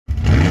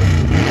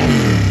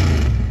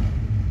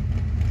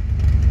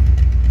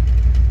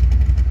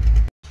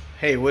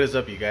Hey, what is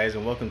up you guys,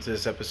 and welcome to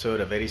this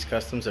episode of Eddie's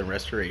Customs and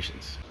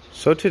Restorations.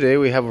 So today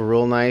we have a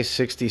real nice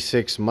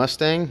 66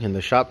 Mustang in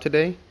the shop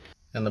today.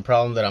 And the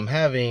problem that I'm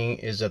having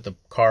is that the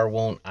car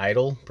won't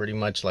idle pretty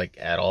much like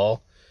at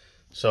all.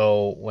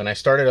 So when I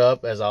start it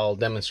up, as I'll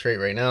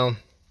demonstrate right now,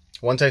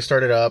 once I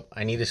start it up,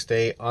 I need to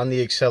stay on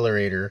the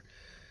accelerator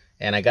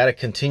and I got to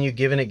continue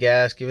giving it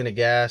gas,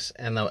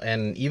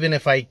 and even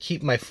if I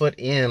keep my foot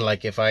in,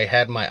 like if I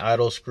had my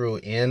idle screw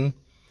in,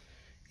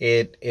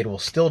 it will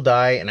still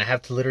die, and I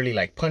have to literally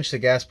like punch the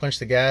gas,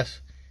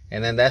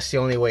 and then that's the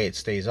only way it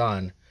stays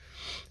on.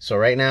 So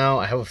right now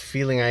I have a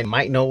feeling I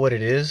might know what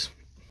it is.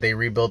 They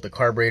rebuilt the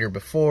carburetor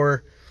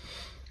before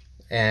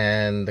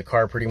and the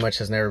car pretty much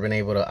has never been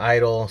able to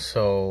idle,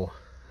 so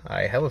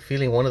I have a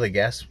feeling one of the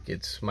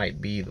gaskets might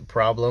be the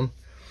problem,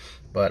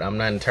 but I'm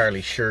not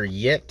entirely sure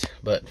yet.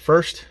 But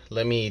first,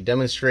 let me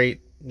demonstrate,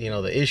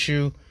 the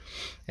issue,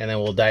 and then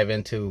we'll dive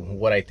into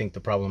what I think the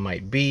problem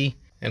might be.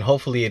 And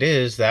hopefully it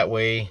is, that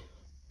way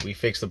we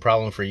fix the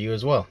problem for you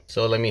as well.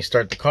 So let me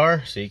start the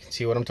car so you can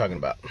see what I'm talking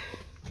about.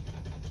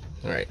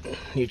 All right,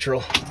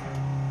 neutral.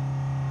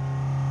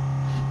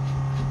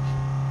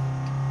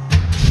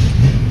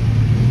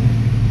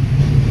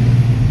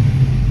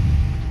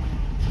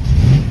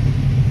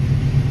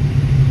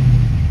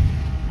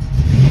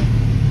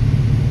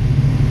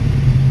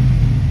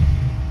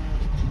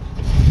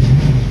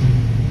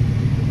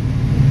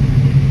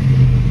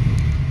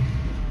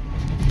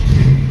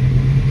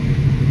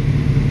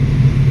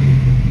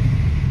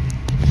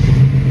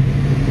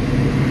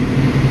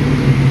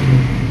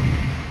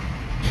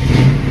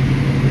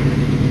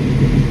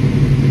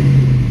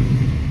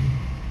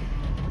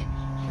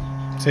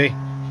 See?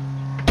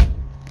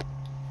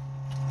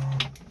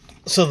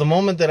 So the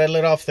moment that I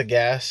let off the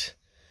gas,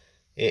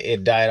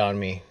 it died on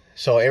me.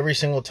 So every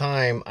single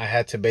time I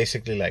had to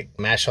basically like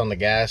mash on the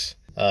gas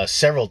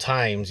several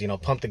times,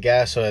 pump the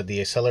gas so that the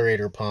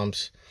accelerator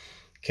pumps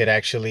could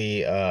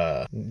actually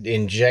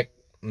inject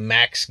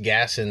max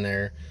gas in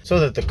there so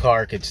that the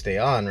car could stay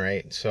on,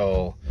 right?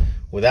 So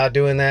without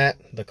doing that,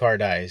 the car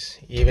dies.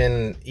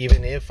 Even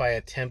if I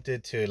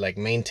attempted to like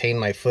maintain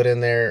my foot in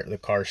there, the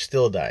car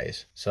still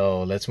dies.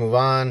 So let's move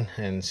on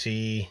and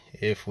see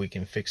if we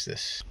can fix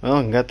this. Well,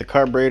 I got the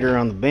carburetor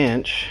on the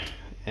bench,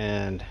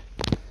 and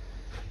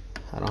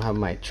I don't have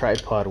my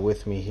tripod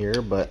with me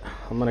here, but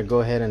I'm gonna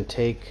go ahead and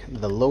take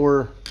the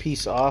lower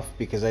piece off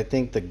because I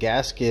think the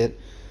gasket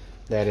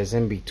that is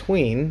in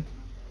between,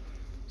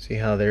 see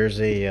how there's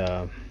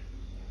a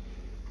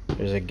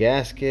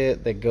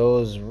gasket that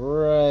goes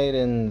right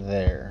in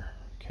there.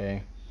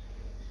 Okay,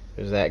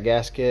 there's that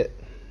gasket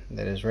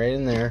that is right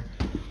in there.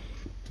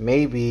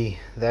 Maybe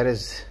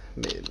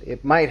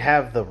it might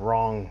have the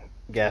wrong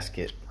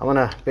gasket. I'm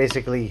gonna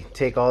basically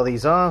take all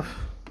these off.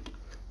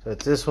 So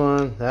it's this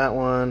one, that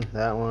one,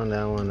 that one,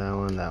 that one, that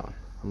one, that one.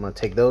 I'm gonna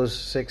take those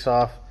 6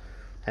 off,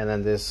 and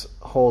then this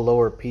whole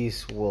lower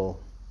piece will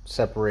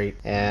separate.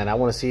 And I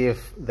want to see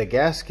if the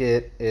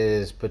gasket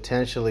is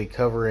potentially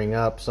covering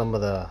up some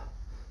of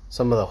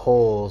the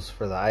holes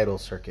for the idle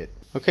circuit.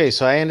 Okay,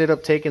 so I ended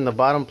up taking the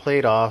bottom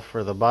plate off,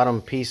 or the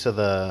bottom piece of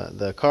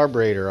the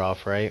carburetor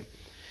off, right?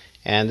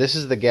 And this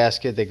is the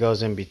gasket that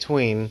goes in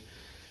between.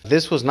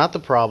 This was not the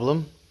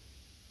problem,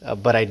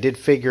 but I did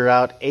figure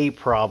out a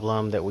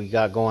problem that we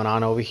got going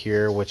on over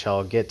here, which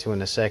I'll get to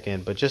in a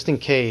second. But just in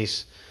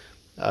case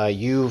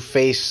you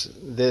face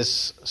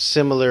this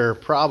similar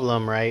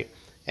problem, right,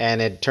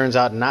 and it turns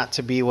out not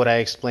to be what I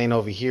explain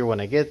over here when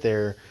I get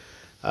there,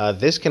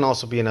 this can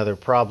also be another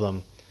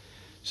problem.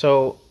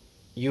 So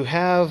you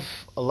have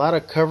a lot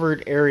of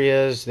covered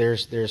areas.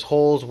 There's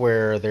holes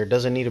where there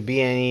doesn't need to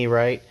be any,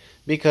 right?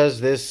 Because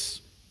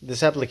this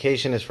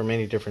application is for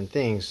many different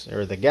things,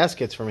 or the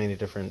gaskets for many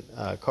different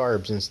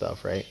carbs and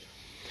stuff, right?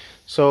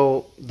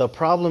 So the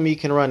problem you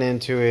can run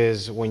into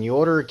is when you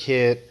order a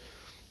kit,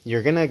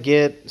 you're gonna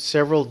get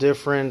several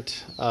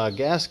different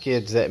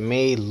gaskets that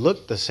may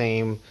look the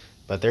same,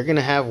 but they're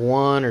gonna have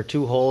 1 or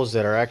 2 holes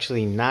that are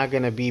actually not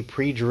gonna be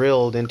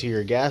pre-drilled into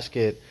your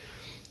gasket,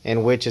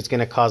 in which it's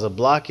gonna cause a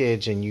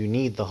blockage and you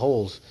need the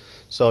holes.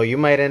 So you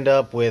might end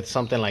up with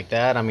something like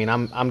that. I mean,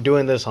 I'm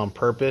doing this on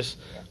purpose,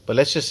 but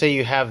let's just say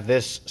you have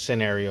this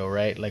scenario,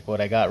 right? Like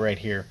what I got right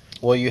here.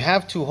 Well, you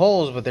have 2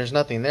 holes, but there's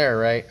nothing there,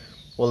 right?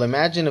 Well,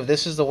 imagine if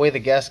this is the way the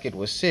gasket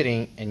was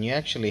sitting and you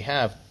actually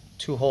have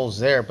 2 holes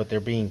there, but they're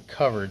being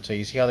covered. So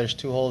you see how there's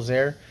 2 holes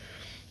there?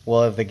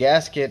 Well, if the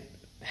gasket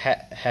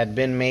had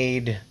been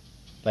made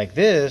like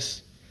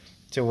this,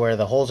 to where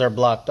the holes are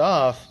blocked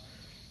off,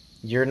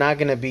 you're not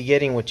going to be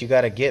getting what you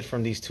got to get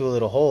from these 2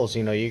 little holes.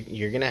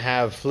 You're going to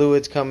have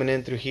fluids coming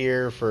in through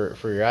here for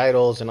your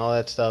idles and all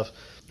that stuff,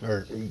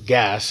 or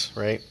gas,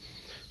 right?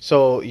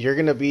 So you're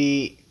going to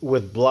be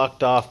with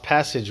blocked off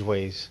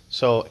passageways.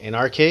 So in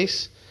our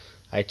case,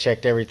 I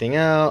checked everything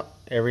out.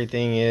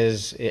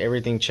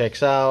 Everything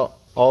checks out.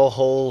 All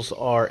holes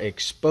are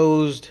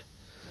exposed.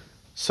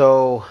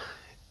 So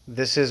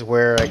this is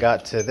where I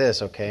got to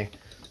this. Okay,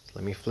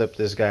 let me flip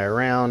this guy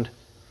around.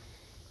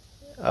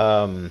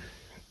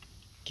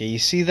 Okay, you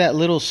see that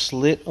little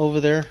slit over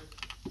there?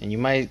 And you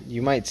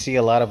might see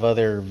a lot of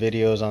other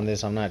videos on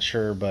this, I'm not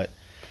sure, but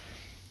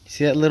you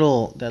see that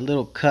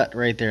little cut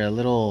right there, that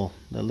little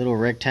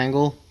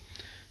rectangle?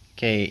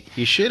 Okay,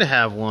 you should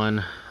have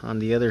one on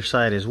the other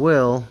side as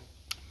well.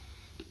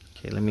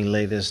 Okay, let me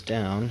lay this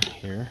down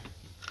here.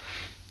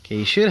 Okay,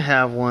 you should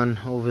have one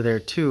over there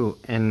too,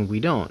 and we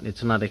don't.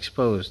 It's not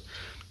exposed.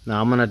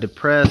 Now I'm gonna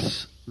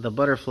depress the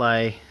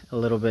butterfly a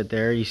little bit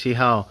there. You see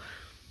how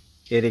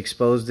it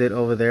exposed it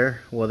over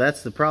there? Well,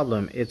 that's the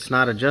problem. It's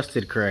not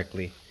adjusted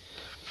correctly.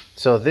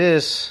 So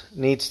this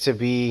needs to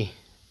be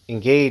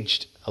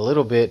engaged a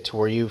little bit to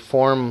where you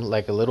form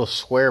like a little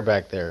square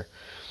back there.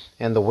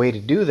 And the way to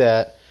do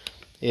that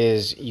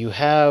is you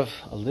have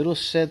a little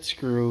set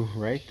screw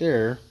right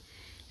there,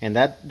 and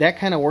that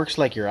kind of works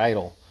like your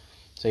idle.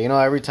 So you know,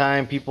 every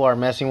time people are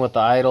messing with the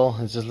idle,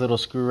 it's this little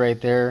screw right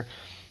there.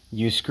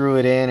 You screw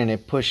it in and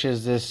it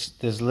pushes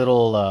this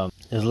little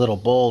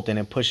bolt, and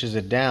it pushes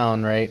it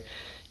down, right?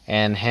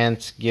 And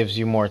hence gives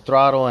you more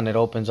throttle, and it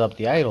opens up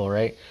the idle,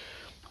 right?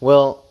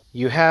 Well,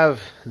 you have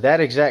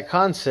that exact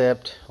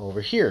concept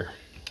over here.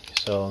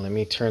 So let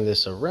me turn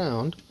this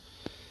around.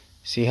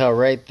 See how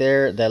right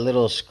there that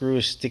little screw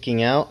is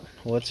sticking out?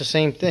 Well, it's the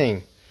same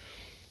thing,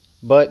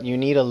 but you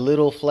need a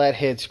little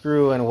flathead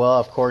screw, and well,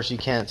 of course you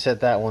can't set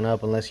that one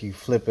up unless you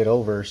flip it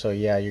over. So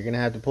yeah, you're gonna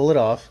have to pull it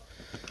off.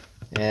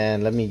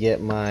 And let me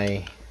get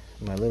my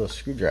little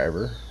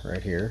screwdriver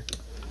right here.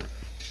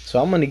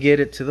 So I'm gonna get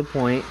it to the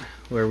point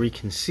where we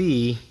can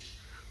see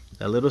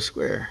that little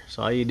square.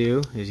 So all you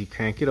do is you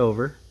crank it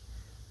over,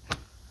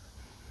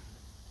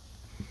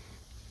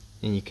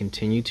 and you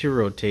continue to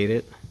rotate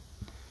it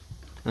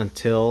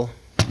until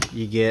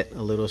you get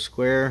a little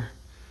square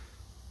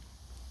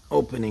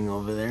opening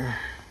over there.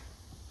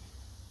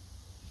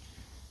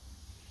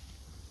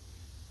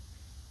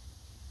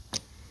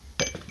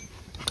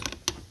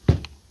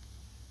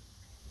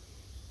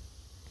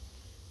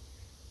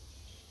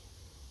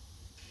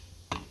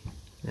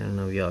 I don't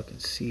know if y'all can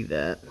see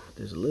that.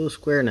 There's a little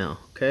square now,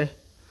 okay?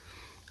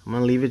 I'm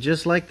gonna leave it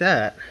just like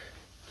that.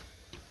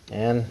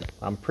 And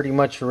I'm pretty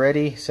much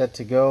ready, set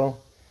to go.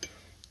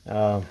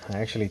 I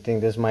actually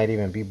think this might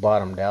even be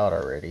bottomed out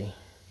already.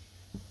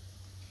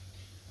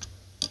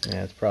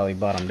 Yeah, it's probably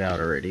bottomed out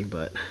already,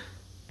 but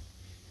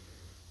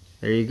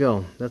there you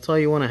go. That's all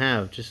you want to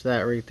have, just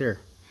that right there.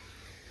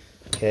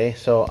 Okay,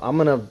 so I'm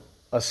gonna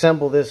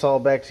assemble this all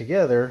back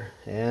together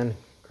and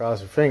cross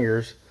your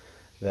fingers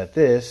that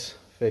this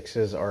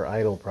fixes our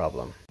idle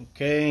problem.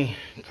 Okay,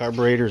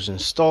 carburetor's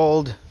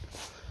installed.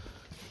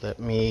 Let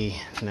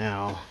me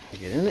now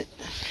get in it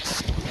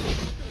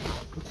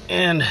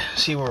and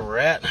see where we're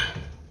at.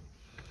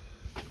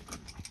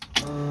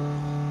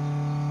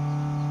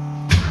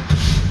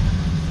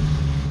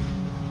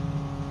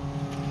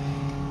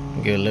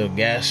 Give it a little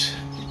gas.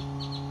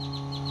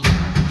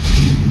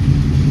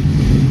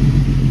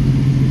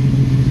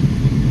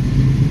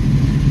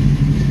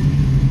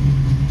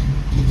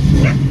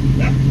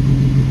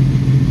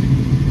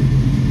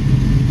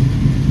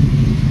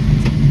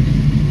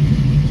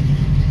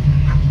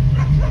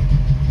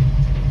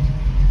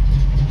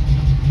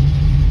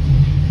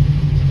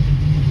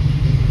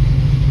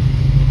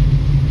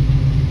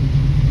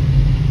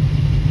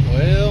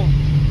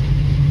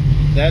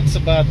 That's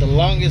about the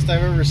longest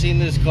I've ever seen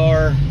this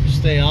car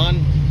stay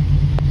on.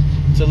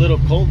 It's a little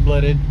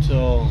cold-blooded,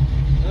 so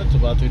that's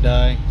about to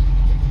die.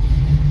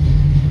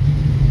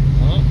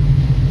 Oh.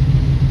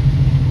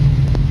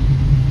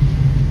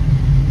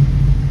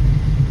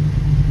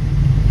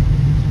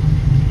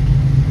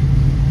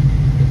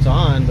 It's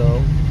on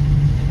though,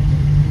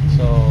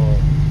 so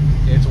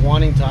it's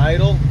wanting to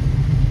idle.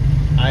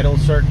 Idle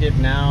circuit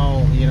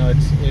now, you know,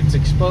 it's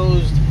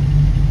exposed,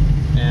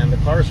 and the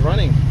car's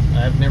running.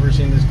 I've never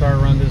seen this car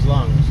run this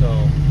long,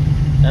 so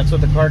that's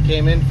what the car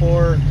came in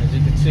for. As you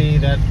can see,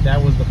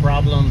 that was the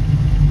problem.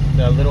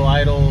 The little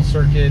idle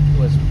circuit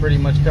was pretty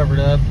much covered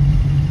up.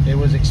 It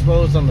was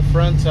exposed on the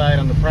front side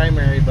on the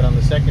primary, but on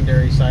the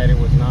secondary side it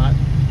was not.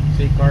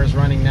 See, car's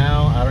running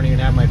now. I don't even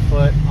have my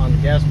foot on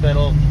the gas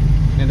pedal.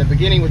 In the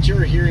beginning, what you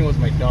were hearing was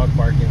my dog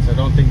barking, so I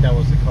don't think that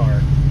was the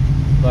car.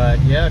 But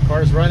yeah,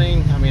 car's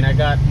running. I mean, I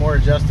got more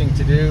adjusting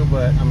to do,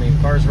 but I mean,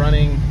 car's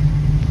running,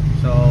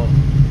 so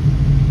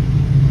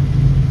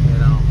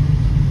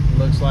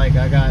looks like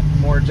I got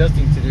more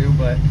adjusting to do,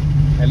 but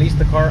at least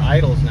the car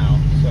idles now.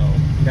 So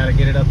you got to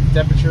get it up to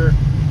temperature,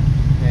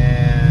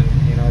 and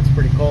you know, it's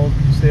pretty cold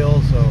still,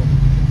 so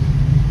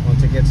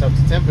once it gets up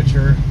to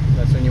temperature,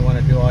 that's when you want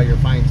to do all your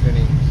fine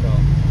tuning. So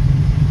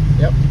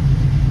yep,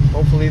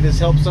 hopefully this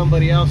helps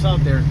somebody else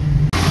out there.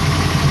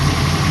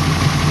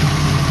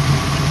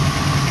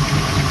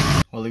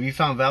 Well, if you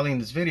found value in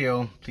this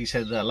video, please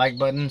hit that like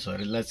button so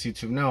it lets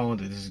YouTube know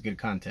that this is good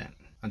content.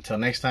 Until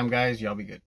next time, guys, y'all be good.